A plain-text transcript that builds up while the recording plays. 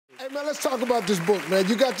Hey, man, let's talk about this book, man.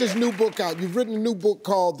 You got this new book out. You've written a new book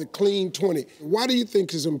called The Clean 20. Why do you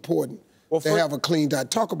think it's important to have a clean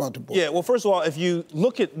diet? Talk about the book. Yeah, well, first of all, if you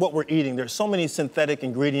look at what we're eating, there's so many synthetic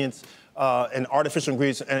ingredients and artificial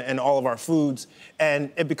ingredients in all of our foods,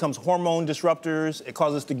 and it becomes hormone disruptors. It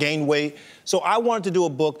causes us to gain weight. So I wanted to do a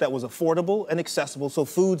book that was affordable and accessible, so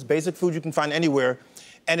foods, basic foods you can find anywhere,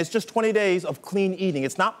 and it's just 20 days of clean eating.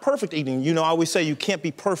 It's not perfect eating. You know, I always say you can't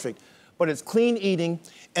be perfect, but it's clean eating,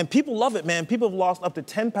 and people love it, man. People have lost up to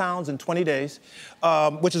 10 pounds in 20 days,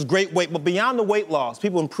 which is great weight. But beyond the weight loss,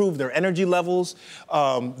 people improve their energy levels,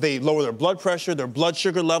 they lower their blood pressure, their blood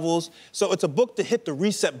sugar levels. So it's a book to hit the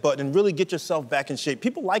reset button and really get yourself back in shape.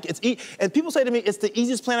 People like it. And people say to me, it's the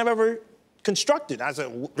easiest plan I've ever constructed. I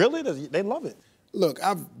said, really? They love it. Look,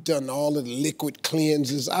 I've done all of the liquid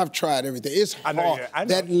cleanses. I've tried everything. It's hard. I know.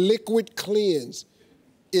 That liquid cleanse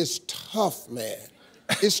is tough, man.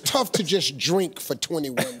 It's tough to just drink for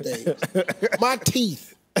 21 days. My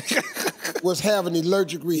teeth was having an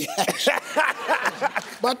allergic reaction.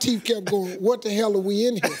 My teeth kept going, what the hell are we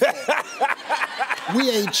in here for? We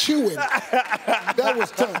ain't chewing. That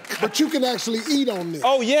was tough. But you can actually eat on this.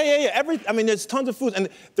 Oh, yeah. I mean, there's tons of foods. And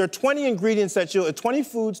there are 20 ingredients that 20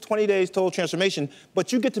 foods, 20 days, total transformation,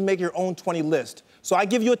 but you get to make your own 20 list. So I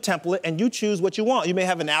give you a template, and you choose what you want. You may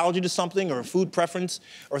have an allergy to something or a food preference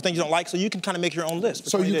or things you don't like, so you can kind of make your own list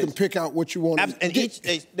for 20 days. So you can pick out what you want. And each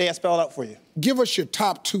day I spell it out for you. Give us your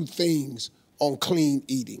top 2 things on clean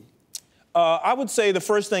eating. I would say the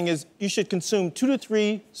first thing is you should consume 2 to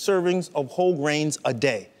 3 servings of whole grains a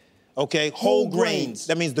day, okay? Whole grains.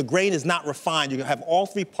 That means the grain is not refined. You're gonna have all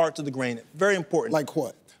 3 parts of the grain. Very important. Like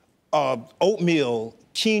what? Oatmeal,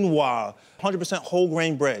 quinoa, 100% whole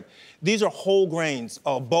grain bread. These are whole grains,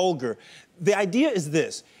 bulgur. The idea is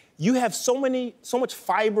this. You have so much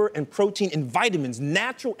fiber and protein and vitamins,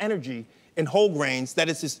 natural energy in whole grains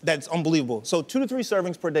that's unbelievable. So 2 to 3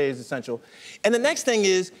 servings per day is essential. And the next thing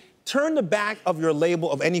is, turn the back of your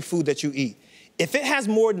label of any food that you eat. If it has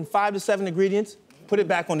more than 5 to 7 ingredients, put it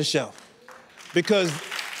back on the shelf. Because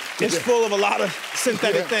it's full of a lot of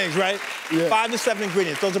synthetic things, right? Yeah. 5 to 7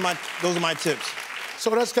 ingredients, those are my tips.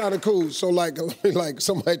 So that's kind of cool. So like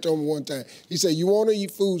somebody told me one time, he said, you want to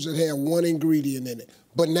eat foods that have 1 ingredient in it,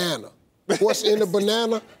 banana. What's in the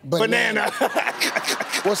banana? Banana.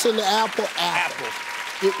 What's in the apple? Apple.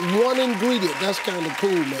 1 ingredient. That's kind of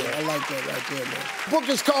cool, man. I like that right there, man. The book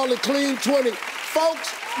is called The Clean 20.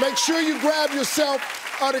 Folks, make sure you grab yourself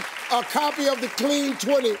a copy of The Clean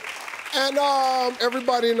 20. And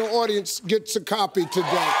everybody in the audience gets a copy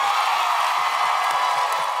today.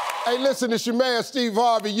 Hey, listen, it's your man, Steve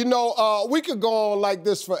Harvey. You know, we could go on like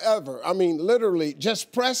this forever. I mean, literally,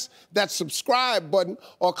 just press that subscribe button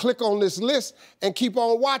or click on this list and keep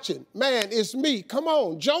on watching. Man, it's me. Come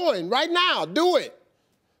on, join right now. Do it.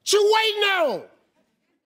 What you waiting on?